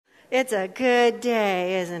It's a good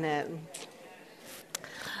day, isn't it?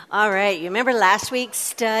 All right, you remember last week's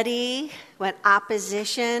study when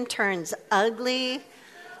opposition turns ugly?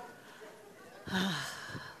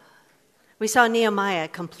 We saw Nehemiah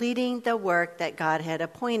completing the work that God had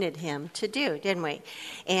appointed him to do, didn't we?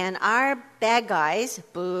 And our bad guys,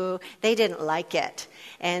 boo, they didn't like it.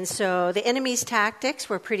 And so the enemy's tactics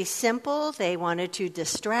were pretty simple. They wanted to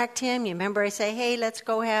distract him. You remember I say, hey, let's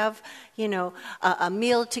go have, a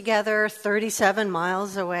meal together 37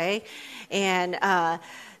 miles away. And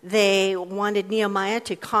they wanted Nehemiah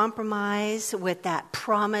to compromise with that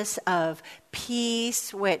promise of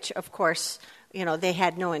peace, which, of course, they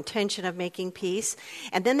had no intention of making peace.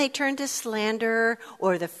 And then they turned to slander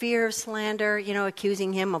or the fear of slander,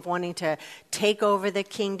 accusing him of wanting to take over the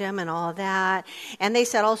kingdom and all that. And they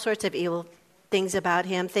said all sorts of evil things about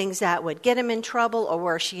him, things that would get him in trouble, or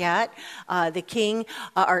worse yet, the king,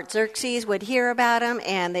 Artaxerxes, would hear about him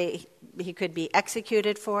and he could be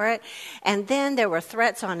executed for it. And then there were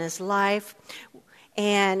threats on his life.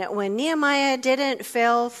 And when Nehemiah didn't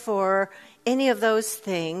fail for any of those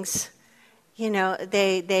things,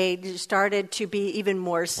 they started to be even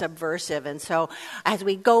more subversive. And so as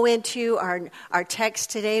we go into our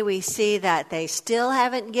text today, we see that they still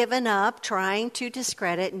haven't given up trying to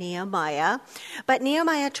discredit Nehemiah. But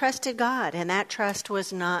Nehemiah trusted God, and that trust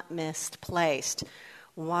was not misplaced.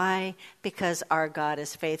 Why? Because our God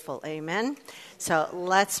is faithful. Amen? So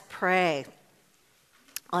let's pray.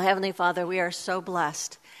 Oh, Heavenly Father, we are so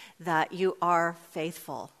blessed that you are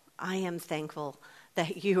faithful. I am thankful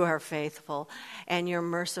that you are faithful and you're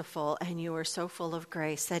merciful and you are so full of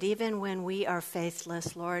grace that even when we are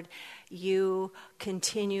faithless, Lord, you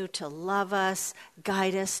continue to love us,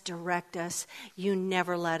 guide us, direct us. You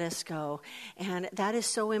never let us go. And that is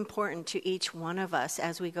so important to each one of us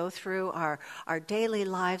as we go through our daily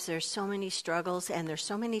lives. There's so many struggles and there's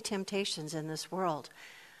so many temptations in this world.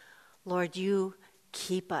 Lord, you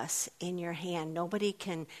keep us in your hand. Nobody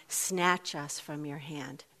can snatch us from your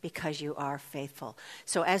hand because you are faithful.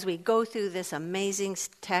 So as we go through this amazing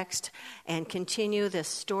text and continue this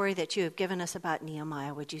story that you have given us about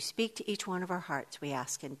Nehemiah, would you speak to each one of our hearts, we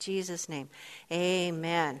ask in Jesus' name.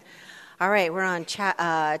 Amen. All right, we're on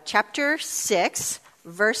chapter 6,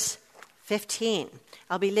 verse 15.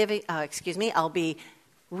 I'll be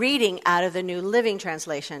reading out of the New Living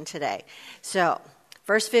Translation today. So,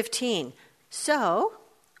 verse 15. So,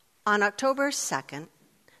 on October 2nd,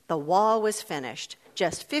 the wall was finished,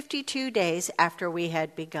 just 52 days after we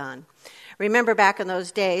had begun. Remember, back in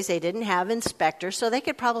those days, they didn't have inspectors, so they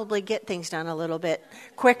could probably get things done a little bit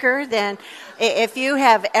quicker than if you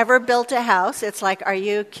have ever built a house. It's like, are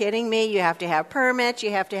you kidding me? You have to have permits,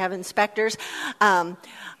 you have to have inspectors.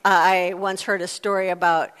 I once heard a story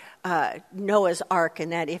about Noah's Ark,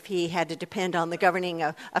 and that if he had to depend on the governing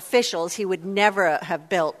officials, he would never have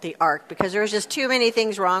built the ark because there was just too many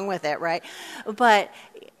things wrong with it, right? But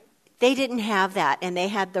they didn't have that, and they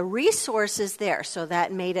had the resources there, so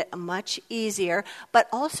that made it much easier. But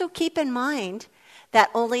also keep in mind that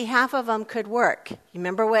only half of them could work. You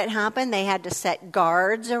remember what happened? They had to set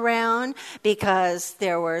guards around because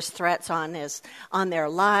there was threats on their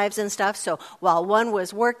lives and stuff. So while one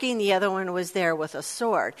was working, the other one was there with a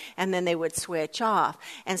sword, and then they would switch off.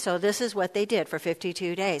 And so this is what they did for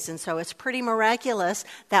 52 days. And so it's pretty miraculous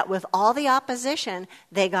that with all the opposition,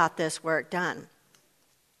 they got this work done.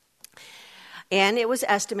 And it was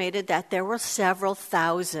estimated that there were several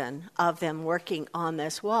thousand of them working on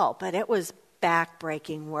this wall, but it was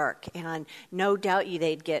back-breaking work, and no doubt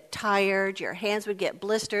they'd get tired, your hands would get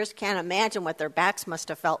blisters, can't imagine what their backs must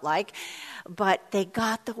have felt like, but they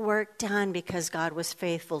got the work done because God was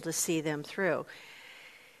faithful to see them through.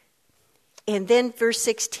 And then verse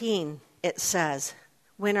 16, it says,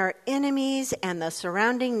 when our enemies and the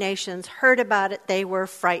surrounding nations heard about it, they were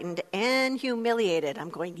frightened and humiliated.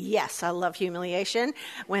 I'm going, yes, I love humiliation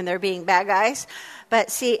when they're being bad guys.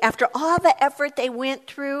 But see, after all the effort they went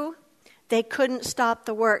through, they couldn't stop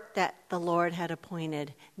the work that the Lord had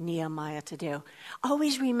appointed Nehemiah to do.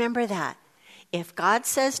 Always remember that. If God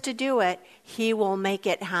says to do it, he will make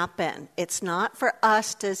it happen. It's not for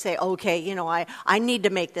us to say, okay, I need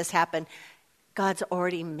to make this happen. God's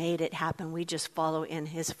already made it happen. We just follow in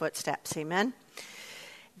his footsteps. Amen?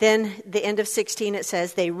 Then the end of 16, it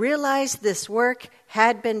says, they realized this work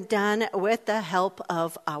had been done with the help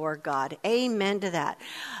of our God. Amen to that.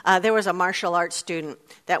 There was a martial arts student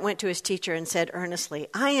that went to his teacher and said earnestly,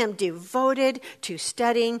 I am devoted to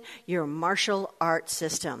studying your martial arts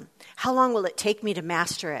system. How long will it take me to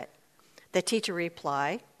master it? The teacher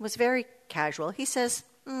reply was very casual. He says,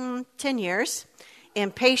 10 years.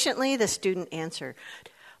 Impatiently, the student answered,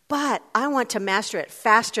 But I want to master it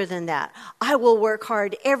faster than that. I will work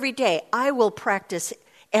hard every day. I will practice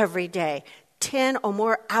every day, 10 or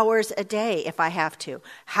more hours a day if I have to.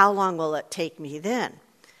 How long will it take me then?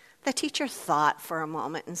 The teacher thought for a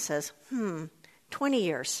moment and says, 20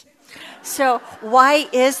 years. So why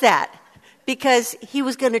is that? Because he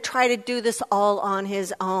was going to try to do this all on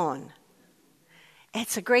his own.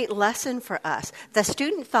 It's a great lesson for us. The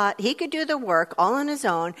student thought he could do the work all on his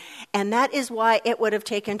own, and that is why it would have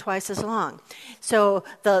taken twice as long. So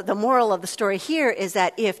the moral of the story here is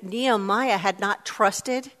that if Nehemiah had not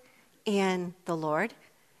trusted in the Lord,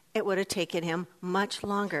 it would have taken him much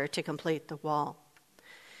longer to complete the wall.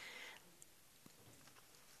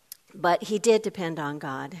 But he did depend on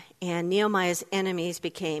God, and Nehemiah's enemies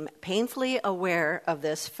became painfully aware of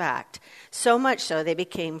this fact, so much so they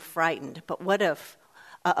became frightened. But what if?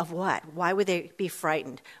 Of what? Why would they be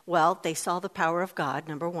frightened? Well, they saw the power of God,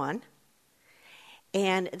 number one,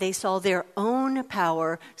 and they saw their own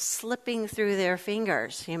power slipping through their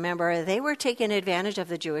fingers. You remember, they were taking advantage of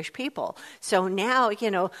the Jewish people. So now,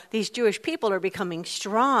 these Jewish people are becoming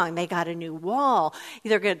strong. They got a new wall.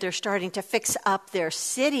 They're starting to fix up their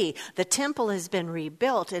city. The temple has been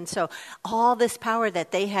rebuilt. And so all this power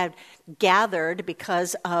that they had gathered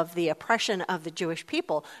because of the oppression of the Jewish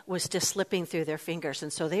people was just slipping through their fingers.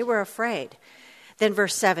 And so they were afraid. Then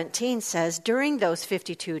verse 17 says, during those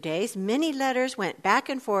 52 days, many letters went back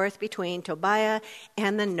and forth between Tobiah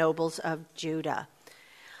and the nobles of Judah.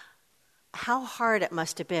 How hard it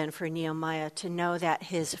must have been for Nehemiah to know that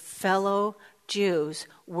his fellow Jews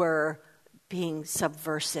were being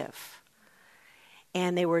subversive.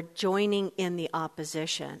 And they were joining in the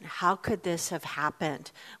opposition. How could this have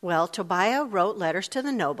happened? Well, Tobiah wrote letters to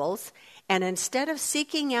the nobles, and instead of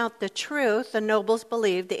seeking out the truth, the nobles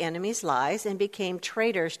believed the enemy's lies and became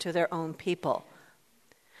traitors to their own people.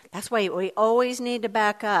 That's why we always need to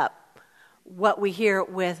back up what we hear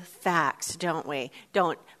with facts, don't we?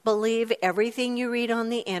 Don't believe everything you read on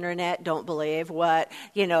the internet. Don't believe what,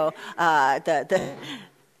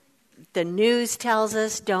 the news tells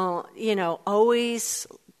us. Don't, always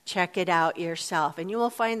check it out yourself. And you will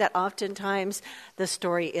find that oftentimes the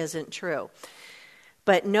story isn't true.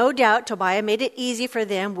 But no doubt Tobiah made it easy for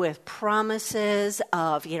them with promises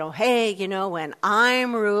of, hey, when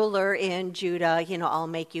I'm ruler in Judah, I'll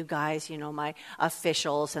make you guys, my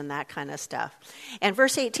officials and that kind of stuff. And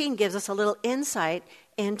verse 18 gives us a little insight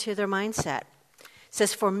into their mindset. It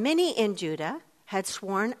says, for many in Judah had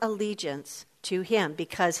sworn allegiance to him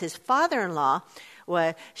because his father-in-law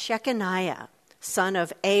was Shechaniah, son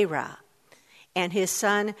of Arah, and his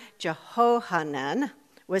son Jehohanan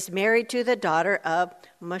was married to the daughter of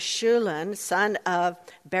Meshullam, son of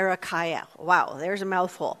Berechiah. Wow, there's a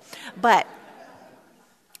mouthful. But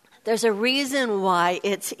there's a reason why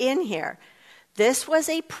it's in here. This was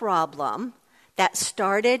a problem that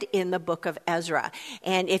started in the book of Ezra.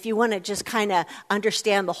 And if you want to just kind of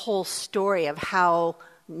understand the whole story of how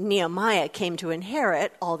Nehemiah came to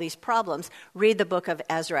inherit all these problems, read the book of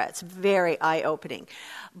Ezra. It's very eye-opening.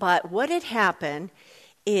 But what had happened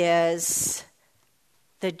is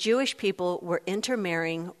the Jewish people were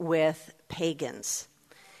intermarrying with pagans.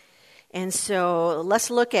 And so let's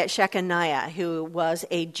look at Shechaniah, who was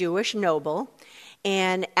a Jewish noble.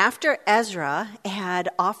 And after Ezra had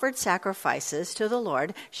offered sacrifices to the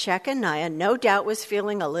Lord, Shechaniah no doubt was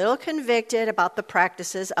feeling a little convicted about the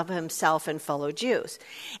practices of himself and fellow Jews.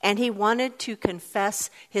 And he wanted to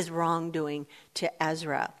confess his wrongdoing to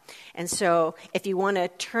Ezra. And so if you want to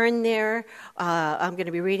turn there, I'm going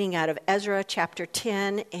to be reading out of Ezra chapter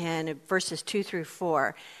 10 and verses 2 through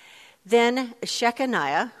 4. Then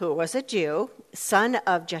Shechaniah, who was a Jew, son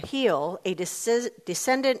of Jehiel, a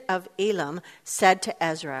descendant of Elam, said to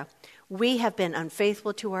Ezra, we have been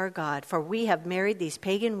unfaithful to our God, for we have married these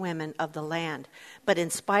pagan women of the land. But in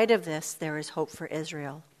spite of this, there is hope for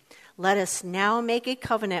Israel. Let us now make a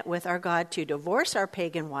covenant with our God to divorce our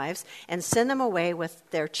pagan wives and send them away with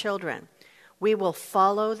their children. We will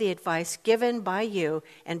follow the advice given by you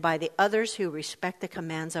and by the others who respect the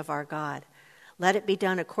commands of our God. Let it be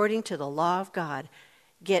done according to the law of God.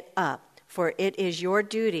 Get up, for it is your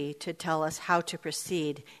duty to tell us how to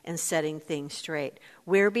proceed in setting things straight.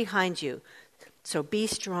 We're behind you, so be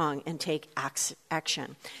strong and take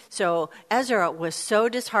action. So Ezra was so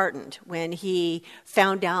disheartened when he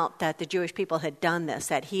found out that the Jewish people had done this,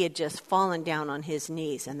 that he had just fallen down on his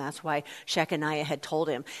knees. And that's why Shechaniah had told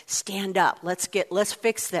him, stand up, let's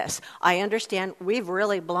fix this. I understand we've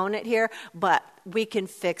really blown it here, but we can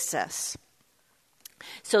fix this.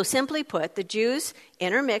 So simply put, the Jews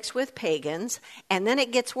intermix with pagans, and then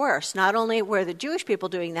it gets worse. Not only were the Jewish people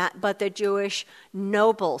doing that, but the Jewish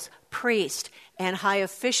nobles, priests, and high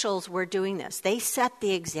officials were doing this. They set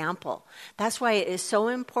the example. That's why it is so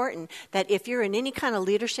important that if you're in any kind of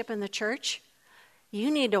leadership in the church, you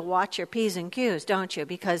need to watch your P's and Q's, don't you?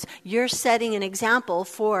 Because you're setting an example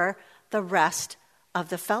for the rest of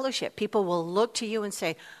the fellowship. People will look to you and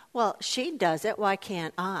say, well, she does it, why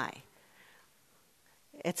can't I?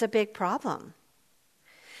 It's a big problem.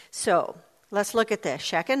 So let's look at this.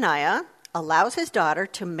 Shechaniah allows his daughter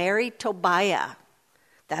to marry Tobiah.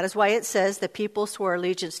 That is why it says the people swore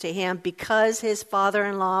allegiance to him, because his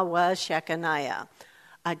father-in-law was Shechaniah,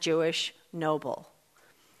 a Jewish noble.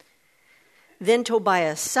 Then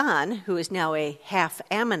Tobiah's son, who is now a half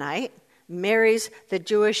Ammonite, marries the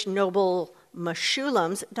Jewish noble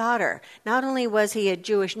Meshullam's daughter. Not only was he a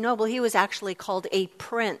Jewish noble, he was actually called a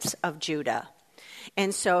prince of Judah.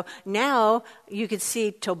 And so now you can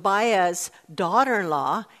see Tobiah's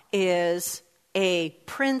daughter-in-law is a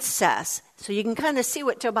princess. So you can kind of see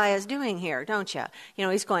what Tobiah's doing here, don't you? You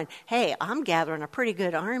know, he's going, hey, I'm gathering a pretty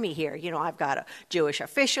good army here. You know, I've got Jewish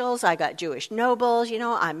officials, I got Jewish nobles, you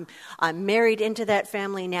know, I'm married into that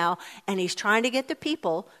family now. And he's trying to get the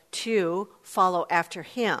people to follow after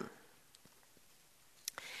him.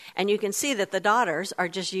 And you can see that the daughters are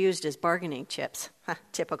just used as bargaining chips.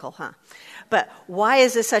 Typical, huh? But why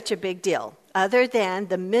is this such a big deal? Other than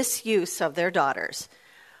the misuse of their daughters.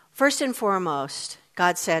 First and foremost,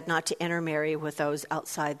 God said not to intermarry with those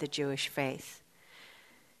outside the Jewish faith.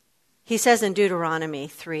 He says in Deuteronomy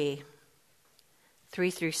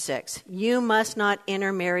 3:3-6, you must not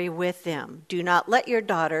intermarry with them. Do not let your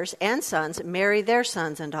daughters and sons marry their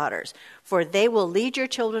sons and daughters, for they will lead your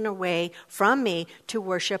children away from me to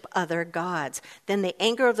worship other gods. Then the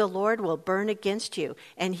anger of the Lord will burn against you,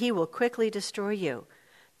 and he will quickly destroy you.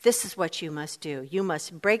 This is what you must do. You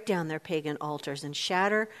must break down their pagan altars and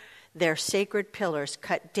shatter their sacred pillars,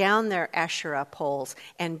 cut down their Asherah poles,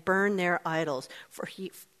 and burn their idols. For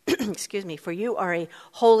you are a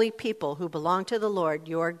holy people who belong to the Lord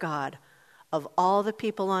your God. Of all the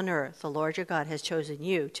people on earth, the Lord your God has chosen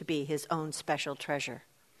you to be his own special treasure.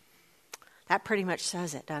 That pretty much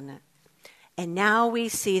says it, doesn't it? And now we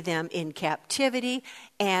see them in captivity,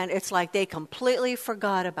 and it's like they completely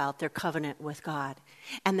forgot about their covenant with God.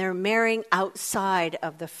 And they're marrying outside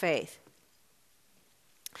of the faith.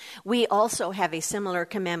 We also have a similar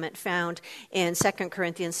commandment found in 2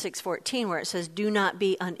 Corinthians 6:14, where it says, do not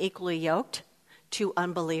be unequally yoked to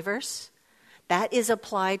unbelievers. That is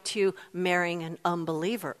applied to marrying an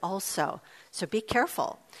unbeliever also. So be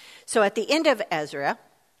careful. So at the end of Ezra,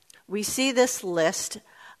 we see this list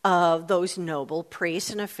of those noble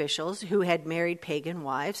priests and officials who had married pagan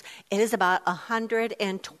wives. It is about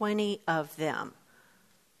 120 of them.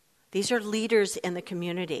 These are leaders in the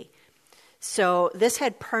community. So this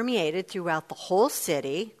had permeated throughout the whole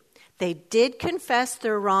city. They did confess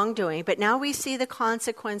their wrongdoing, but now we see the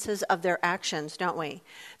consequences of their actions, don't we?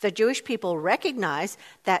 The Jewish people recognized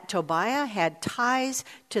that Tobiah had ties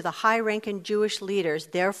to the high-ranking Jewish leaders.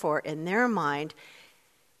 Therefore, in their mind,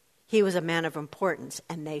 he was a man of importance,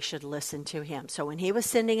 and they should listen to him. So when he was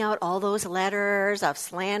sending out all those letters of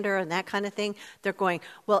slander and that kind of thing, they're going,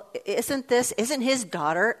 well, isn't his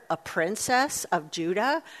daughter a princess of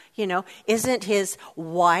Judah? You know, isn't his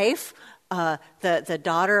wife the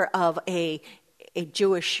daughter of a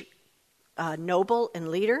Jewish noble and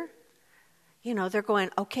leader? You know, they're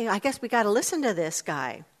going, okay, I guess we got to listen to this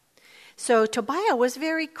guy. So Tobiah was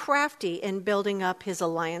very crafty in building up his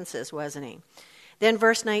alliances, wasn't he? Then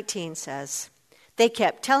verse 19 says, they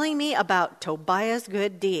kept telling me about Tobiah's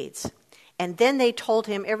good deeds, and then they told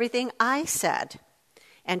him everything I said.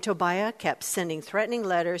 And Tobiah kept sending threatening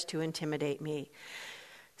letters to intimidate me.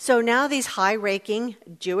 So now these high-ranking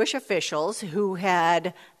Jewish officials who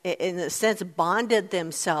had, in a sense, bonded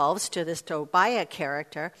themselves to this Tobiah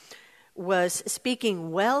character was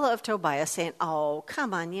speaking well of Tobiah, saying, oh,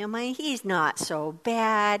 come on, Nehemiah, he's not so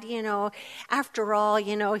bad, you know. After all,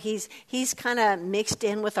 you know, he's kind of mixed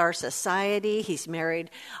in with our society. He's married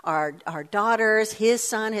our daughters. His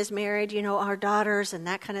son has married, you know, our daughters and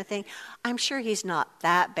that kind of thing. I'm sure he's not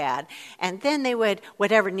that bad. And then they would,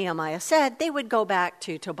 whatever Nehemiah said, they would go back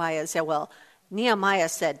to Tobiah and say, well, Nehemiah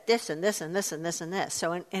said this and this and this and this and this.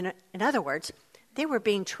 So in other words, they were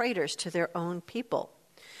being traitors to their own people.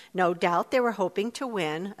 No doubt they were hoping to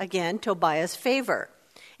win, again, Tobiah's favor,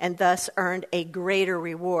 and thus earned a greater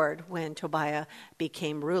reward when Tobiah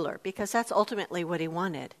became ruler, because that's ultimately what he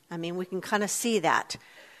wanted. I mean, we can kind of see that.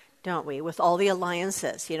 don't we? With all the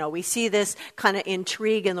alliances. We see this kind of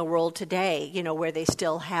intrigue in the world today, where they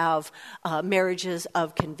still have marriages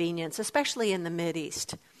of convenience, especially in the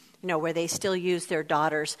Mideast, where they still use their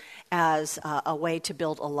daughters as a way to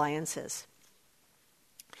build alliances.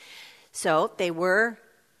 So they were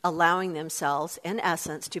allowing themselves, in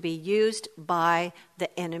essence, to be used by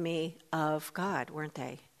the enemy of God, weren't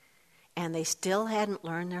they? And they still hadn't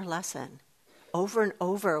learned their lesson. Over and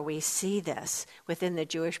over we see this within the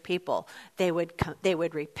Jewish people. They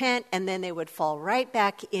would repent, and then they would fall right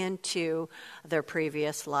back into their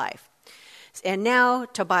previous life. And now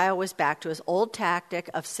Tobiah was back to his old tactic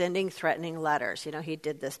of sending threatening letters. He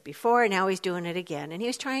did this before, and now he's doing it again. And he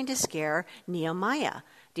was trying to scare Nehemiah.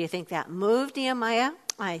 Do you think that moved Nehemiah?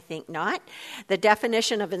 I think not. The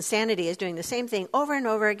definition of insanity is doing the same thing over and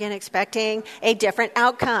over again, expecting a different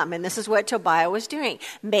outcome. And this is what Tobiah was doing.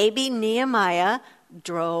 Maybe Nehemiah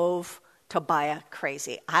drove Tobiah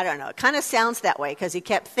crazy. I don't know. It kind of sounds that way because he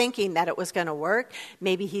kept thinking that it was going to work.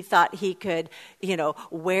 Maybe he thought he could,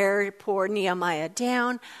 wear poor Nehemiah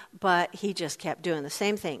down, but he just kept doing the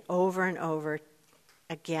same thing over and over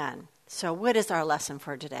again. So what is our lesson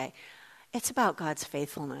for today? It's about God's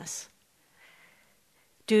faithfulness.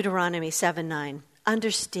 Deuteronomy 7:9.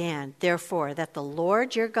 Understand, therefore, that the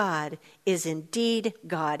Lord your God is indeed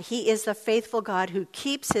God. He is the faithful God who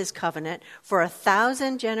keeps his covenant for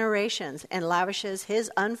 1,000 generations and lavishes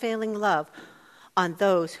his unfailing love on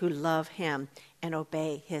those who love him and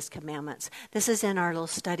obey his commandments. This is in our little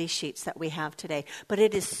study sheets that we have today. But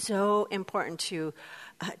it is so important to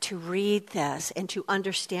read this and to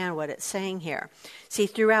understand what it's saying here. See,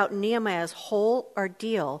 throughout Nehemiah's whole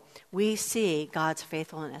ordeal, we see God's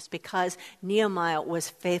faithfulness because Nehemiah was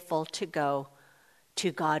faithful to go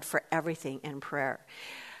to God for everything in prayer.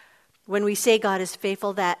 When we say God is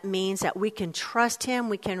faithful, that means that we can trust him,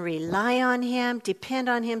 we can rely on him, depend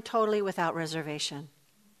on him totally without reservation.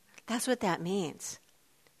 That's what that means.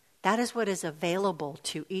 That is what is available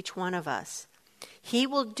to each one of us. He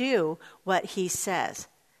will do what he says.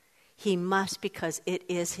 He must because it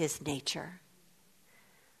is his nature.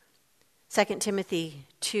 2 Timothy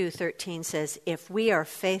 2:13 says, if we are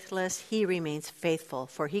faithless, he remains faithful,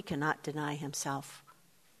 for he cannot deny himself.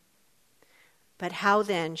 But how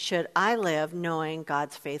then should I live knowing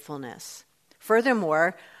God's faithfulness?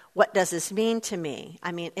 Furthermore, what does this mean to me?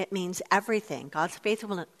 It means everything. God's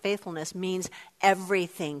faithfulness means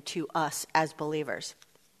everything to us as believers.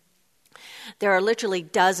 There are literally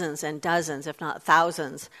dozens and dozens, if not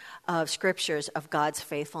thousands, of scriptures of God's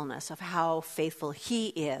faithfulness, of how faithful he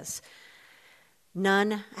is.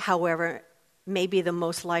 None, however, may be the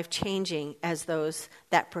most life-changing as those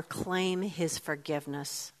that proclaim his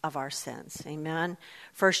forgiveness of our sins. Amen.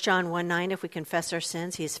 1 John 1:9, if we confess our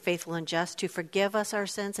sins, he is faithful and just to forgive us our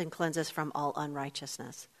sins and cleanse us from all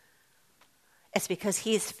unrighteousness. It's because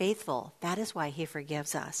he is faithful. That is why he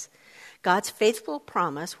forgives us. God's faithful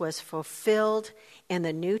promise was fulfilled in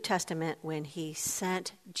the New Testament when he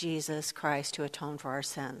sent Jesus Christ to atone for our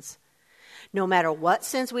sins. No matter what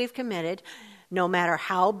sins we've committed, no matter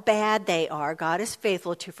how bad they are, God is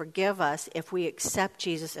faithful to forgive us if we accept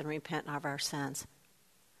Jesus and repent of our sins.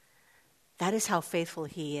 That is how faithful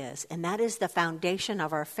he is. And that is the foundation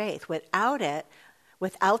of our faith. Without it,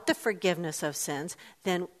 without the forgiveness of sins,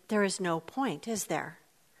 then there is no point, is there?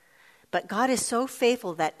 But God is so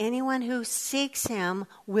faithful that anyone who seeks him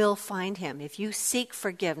will find him. If you seek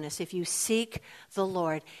forgiveness, if you seek the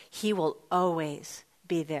Lord, he will always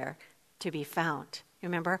be there to be found.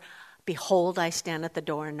 Remember, behold, I stand at the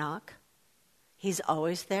door and knock. He's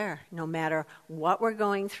always there, no matter what we're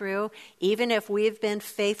going through. Even if we've been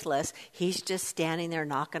faithless, he's just standing there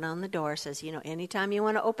knocking on the door, says, anytime you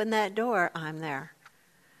want to open that door, I'm there.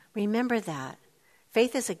 Remember that.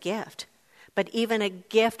 Faith is a gift, but even a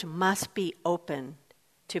gift must be open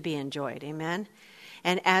to be enjoyed. Amen?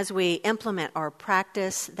 And as we implement or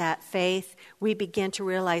practice that faith, we begin to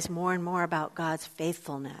realize more and more about God's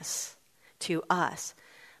faithfulness to us.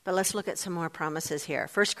 But let's look at some more promises here.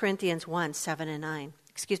 1 Corinthians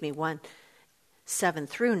 1:7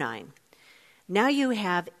 through 9. Now you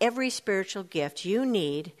have every spiritual gift you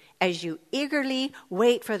need as you eagerly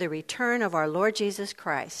wait for the return of our Lord Jesus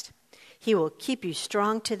Christ. He will keep you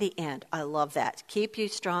strong to the end. I love that. Keep you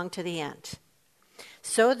strong to the end.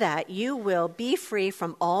 So that you will be free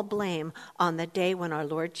from all blame on the day when our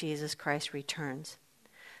Lord Jesus Christ returns.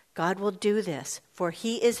 God will do this, for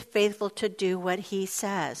he is faithful to do what he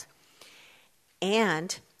says.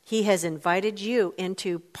 And he has invited you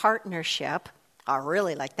into partnership, I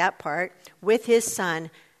really like that part, with his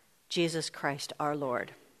Son, Jesus Christ our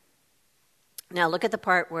Lord. Now look at the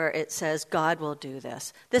part where it says God will do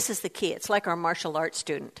this. This is the key. It's like our martial arts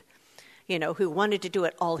student. who wanted to do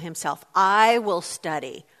it all himself. I will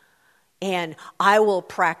study and I will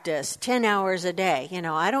practice 10 hours a day.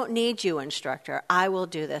 I don't need you, instructor. I will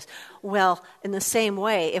do this. Well, in the same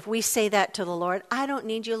way, if we say that to the Lord, I don't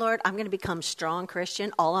need you, Lord. I'm going to become strong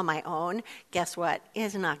Christian all on my own. Guess what?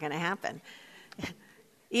 It's not going to happen.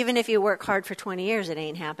 Even if you work hard for 20 years, it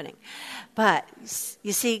ain't happening. But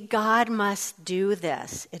you see, God must do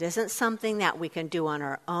this. It isn't something that we can do on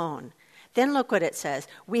our own. Then look what it says.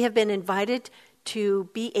 We have been invited to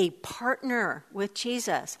be a partner with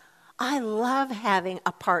Jesus. I love having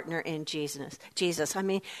a partner in Jesus. I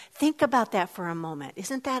mean, think about that for a moment.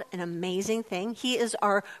 Isn't that an amazing thing? He is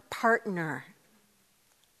our partner.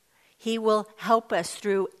 He will help us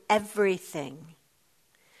through everything.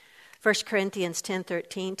 1 Corinthians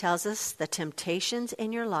 10:13 tells us the temptations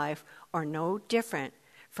in your life are no different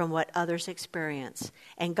from what others experience.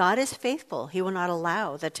 And God is faithful. He will not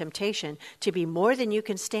allow the temptation to be more than you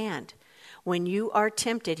can stand. When you are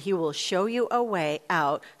tempted, he will show you a way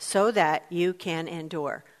out so that you can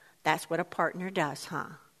endure. That's what a partner does, huh?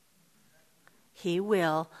 He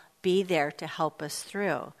will be there to help us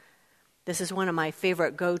through. This is one of my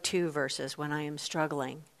favorite go-to verses when I am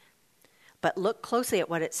struggling. But look closely at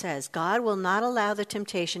what it says. God will not allow the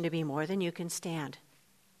temptation to be more than you can stand.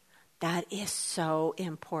 That is so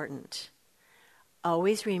important.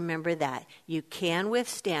 Always remember that. You can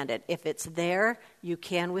withstand it. If it's there, you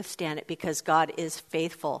can withstand it because God is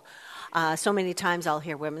faithful. So many times I'll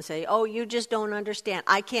hear women say, oh, you just don't understand.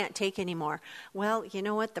 I can't take anymore. Well, you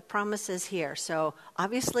know what? The promise is here. So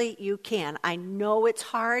obviously you can. I know it's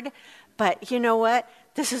hard, but you know what?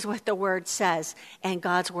 This is what the word says. And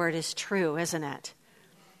God's word is true, isn't it?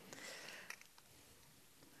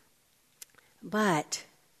 But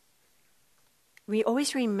we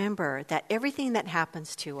always remember that everything that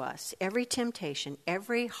happens to us, every temptation,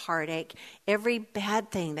 every heartache, every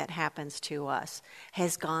bad thing that happens to us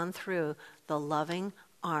has gone through the loving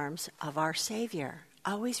arms of our Savior.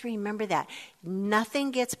 Always remember that.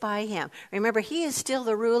 Nothing gets by him. Remember, he is still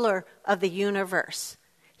the ruler of the universe.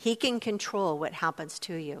 He can control what happens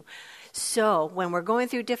to you. So when we're going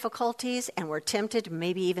through difficulties and we're tempted to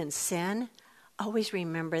maybe even sin, always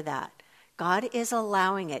remember that. God is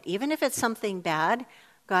allowing it. Even if it's something bad,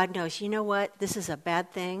 God knows, you know what, this is a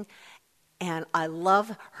bad thing, and I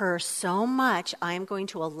love her so much, I am going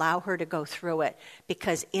to allow her to go through it,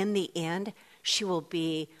 because in the end, she will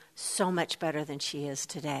be so much better than she is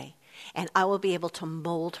today. And I will be able to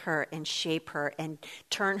mold her and shape her and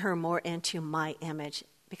turn her more into my image,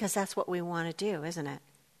 because that's what we want to do, isn't it?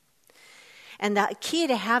 And the key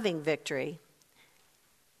to having victory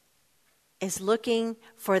is looking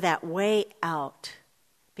for that way out,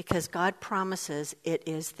 because God promises it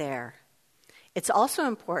is there. It's also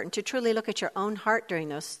important to truly look at your own heart during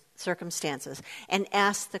those circumstances and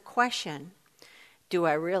ask the question, do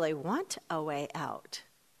I really want a way out?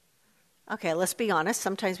 Okay, let's be honest,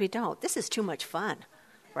 sometimes we don't. This is too much fun,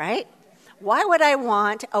 right? Why would I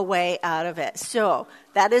want a way out of it? So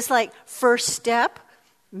that is like first step.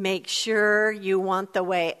 Make sure you want the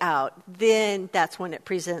way out. Then that's when it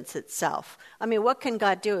presents itself. I mean, what can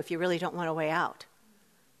God do if you really don't want a way out?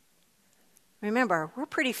 Remember, we're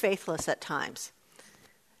pretty faithless at times.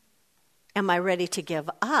 Am I ready to give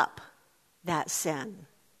up that sin?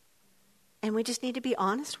 And we just need to be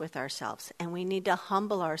honest with ourselves, and we need to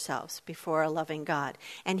humble ourselves before a loving God,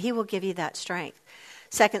 and he will give you that strength.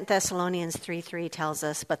 2 Thessalonians 3:3 tells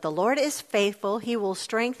us, but the Lord is faithful. He will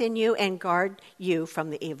strengthen you and guard you from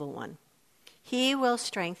the evil one. He will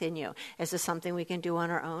strengthen you. Is this something we can do on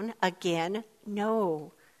our own? Again,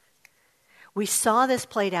 no. We saw this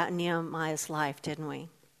played out in Nehemiah's life, didn't we?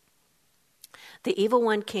 The evil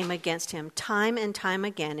one came against him time and time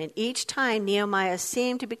again, and each time Nehemiah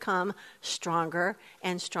seemed to become stronger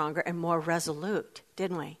and stronger and more resolute,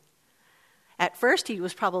 didn't we? At first, he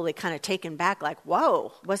was probably kind of taken back, like,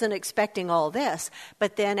 whoa, wasn't expecting all this.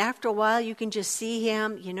 But then after a while, you can just see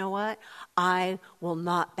him, you know what? I will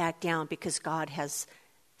not back down because God has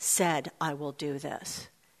said I will do this.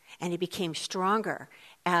 And he became stronger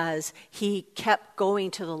as he kept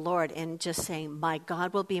going to the Lord and just saying, my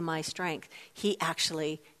God will be my strength. He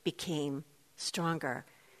actually became stronger.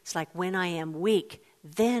 It's like, when I am weak,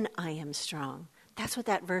 then I am strong. That's what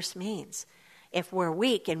that verse means. If we're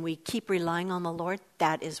weak and we keep relying on the Lord,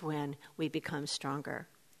 that is when we become stronger.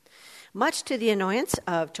 Much to the annoyance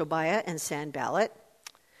of Tobiah and Sanballat.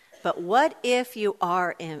 But what if you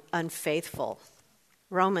are unfaithful?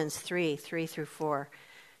 Romans 3:3-4.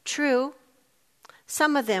 True,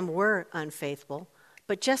 some of them were unfaithful,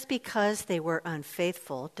 but just because they were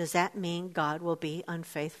unfaithful, does that mean God will be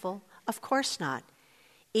unfaithful? Of course not.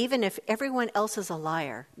 Even if everyone else is a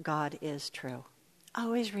liar, God is true.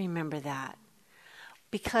 Always remember that.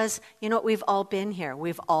 Because, you know what, we've all been here.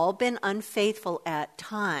 We've all been unfaithful at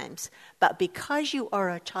times. But because you are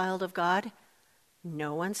a child of God,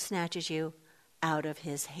 no one snatches you out of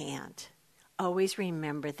his hand. Always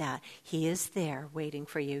remember that. He is there waiting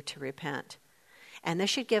for you to repent. And this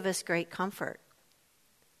should give us great comfort.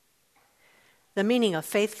 The meaning of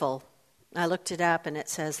faithful, I looked it up and it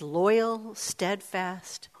says loyal,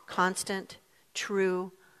 steadfast, constant,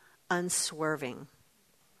 true, unswerving.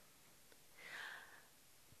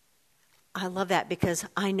 I love that because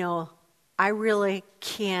I know I really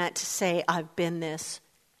can't say I've been this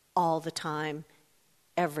all the time,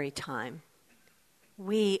 every time.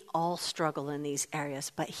 We all struggle in these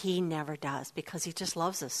areas, but he never does because he just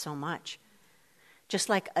loves us so much. Just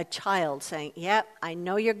like a child saying, yep, I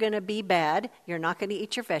know you're going to be bad. You're not going to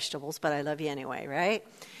eat your vegetables, but I love you anyway, right?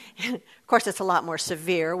 And of course, it's a lot more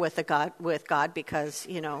severe with God because,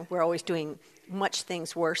 you know, we're always doing much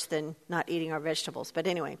things worse than not eating our vegetables. But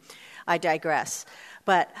anyway, I digress.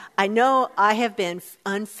 But I know I have been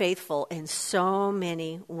unfaithful in so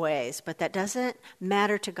many ways, but that doesn't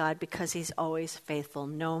matter to God because he's always faithful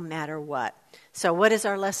no matter what. So what is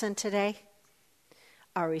our lesson today?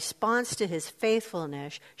 Our response to his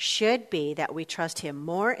faithfulness should be that we trust him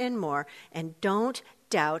more and more and don't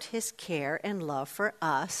doubt his care and love for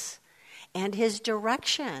us and his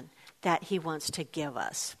direction that he wants to give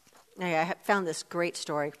us. I found this great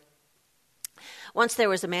story. Once there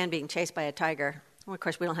was a man being chased by a tiger. Well, of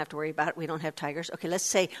course, we don't have to worry about it. We don't have tigers. Okay, let's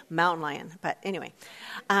say mountain lion. But anyway,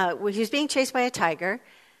 he was being chased by a tiger.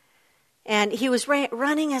 And he was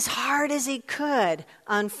running as hard as he could.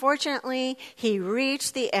 Unfortunately, he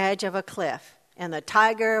reached the edge of a cliff, and the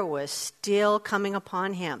tiger was still coming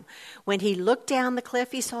upon him. When he looked down the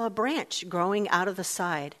cliff, he saw a branch growing out of the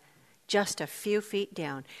side, just a few feet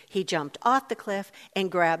down. He jumped off the cliff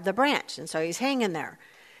and grabbed the branch, and so he's hanging there.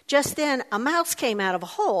 Just then, a mouse came out of a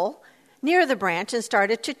hole near the branch and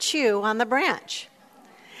started to chew on the branch.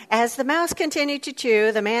 As the mouse continued to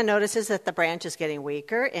chew, the man notices that the branch is getting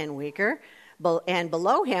weaker and weaker, and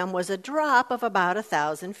below him was a drop of about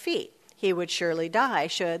 1,000 feet. He would surely die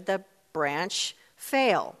should the branch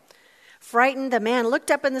fail. Frightened, the man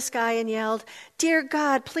looked up in the sky and yelled, "Dear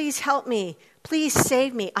God, please help me. Please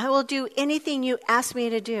save me. I will do anything you ask me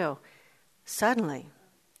to do." Suddenly,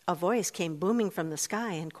 a voice came booming from the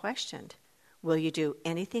sky and questioned, "Will you do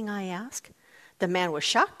anything I ask?" The man was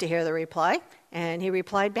shocked to hear the reply, and he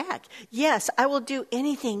replied back, "Yes, I will do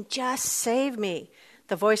anything, just save me."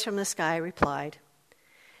 The voice from the sky replied,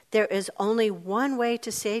 "There is only one way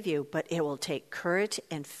to save you, but it will take courage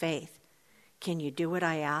and faith. Can you do what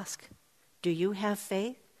I ask? Do you have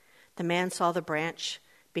faith?" The man saw the branch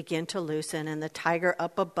begin to loosen and the tiger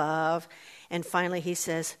up above, and finally he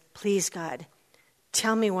says, "Please, God,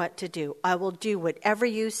 tell me what to do. I will do whatever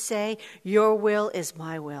you say. Your will is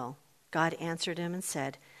my will." God answered him and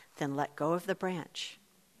said, "Then let go of the branch."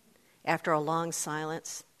 After a long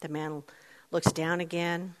silence, the man looks down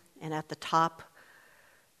again, and at the top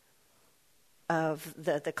of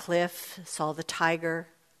the cliff, saw the tiger,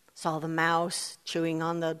 saw the mouse chewing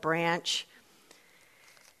on the branch.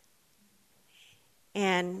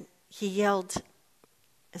 And he yelled,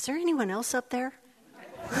 "Is there anyone else up there?"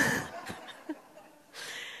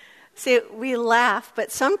 See, we laugh,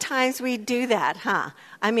 but sometimes we do that, huh?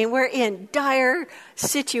 I mean, we're in dire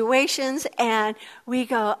situations, and we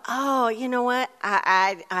go, "Oh, you know what?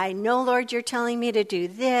 I know, Lord, you're telling me to do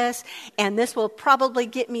this, and this will probably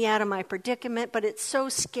get me out of my predicament, but it's so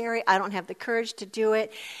scary. I don't have the courage to do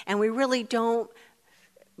it." And we really don't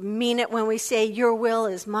mean it when we say, "Your will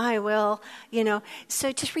is my will," you know.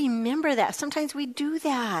 So just remember that. Sometimes we do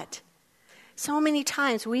that. So many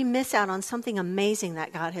times we miss out on something amazing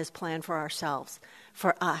that God has planned for ourselves,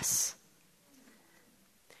 for us.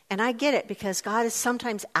 And I get it because God is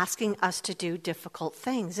sometimes asking us to do difficult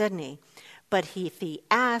things, isn't he? But if he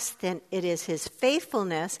asks, then it is his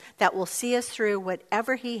faithfulness that will see us through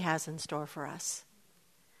whatever he has in store for us.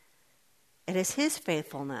 It is his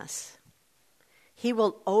faithfulness. He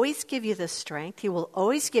will always give you the strength. He will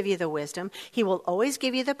always give you the wisdom. He will always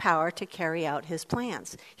give you the power to carry out his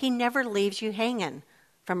plans. He never leaves you hanging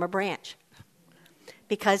from a branch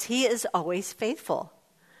because he is always faithful.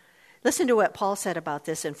 Listen to what Paul said about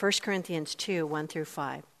this in 1 Corinthians 2,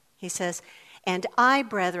 1-5. He says, "And I,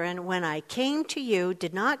 brethren, when I came to you,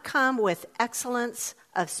 did not come with excellence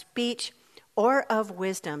of speech or of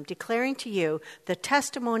wisdom, declaring to you the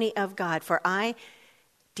testimony of God, for I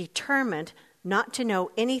determined not to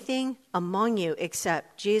know anything among you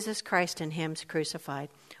except Jesus Christ and him crucified.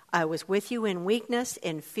 I was with you in weakness,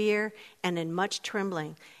 in fear, and in much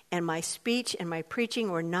trembling. And my speech and my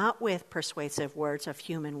preaching were not with persuasive words of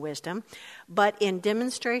human wisdom, but in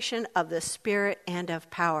demonstration of the Spirit and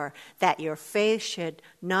of power, that your faith should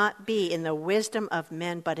not be in the wisdom of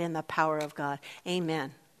men, but in the power of God.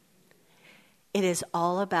 Amen. It is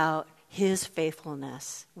all about His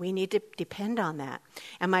faithfulness. We need to depend on that.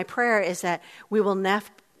 And my prayer is that we will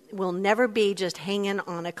never be just hanging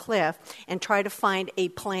on a cliff and try to find a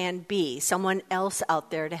plan B, someone else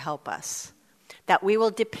out there to help us. That we will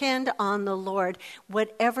depend on the Lord,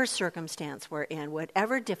 whatever circumstance we're in,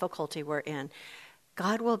 whatever difficulty we're in.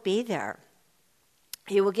 God will be there.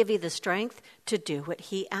 He will give you the strength to do what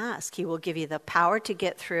He asks. He will give you the power to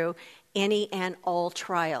get through any and all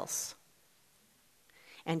trials.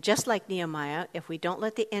 And just like Nehemiah, if we don't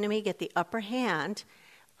let the enemy get the upper hand,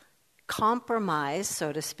 compromise,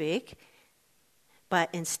 so to speak, but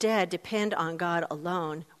instead depend on God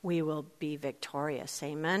alone, we will be victorious.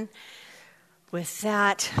 Amen. With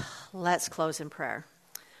that, let's close in prayer.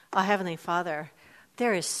 Oh, Heavenly Father,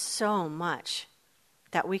 there is so much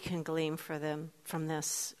that we can glean from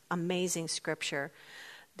this amazing scripture.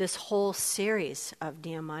 This whole series of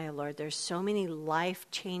Nehemiah, Lord, there's so many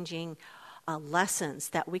life-changing lessons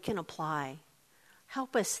that we can apply.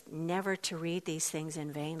 Help us never to read these things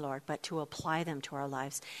in vain, Lord, but to apply them to our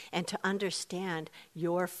lives and to understand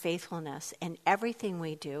your faithfulness in everything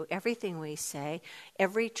we do, everything we say,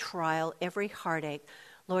 every trial, every heartache.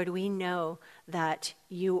 Lord, we know that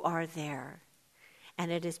you are there. And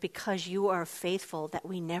it is because you are faithful that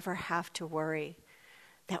we never have to worry,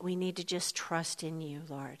 that we need to just trust in you,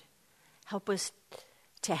 Lord. Help us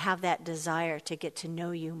to have that desire to get to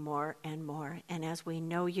know you more and more. And as we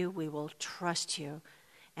know you, we will trust you.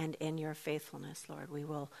 And in your faithfulness, Lord, we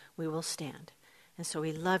will stand. And so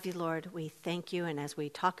we love you, Lord. We thank you. And as we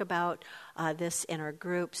talk about this in our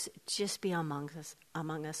groups, just be among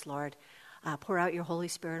us, Lord. Pour out your Holy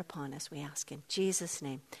Spirit upon us, we ask in Jesus'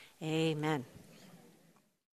 name. Amen.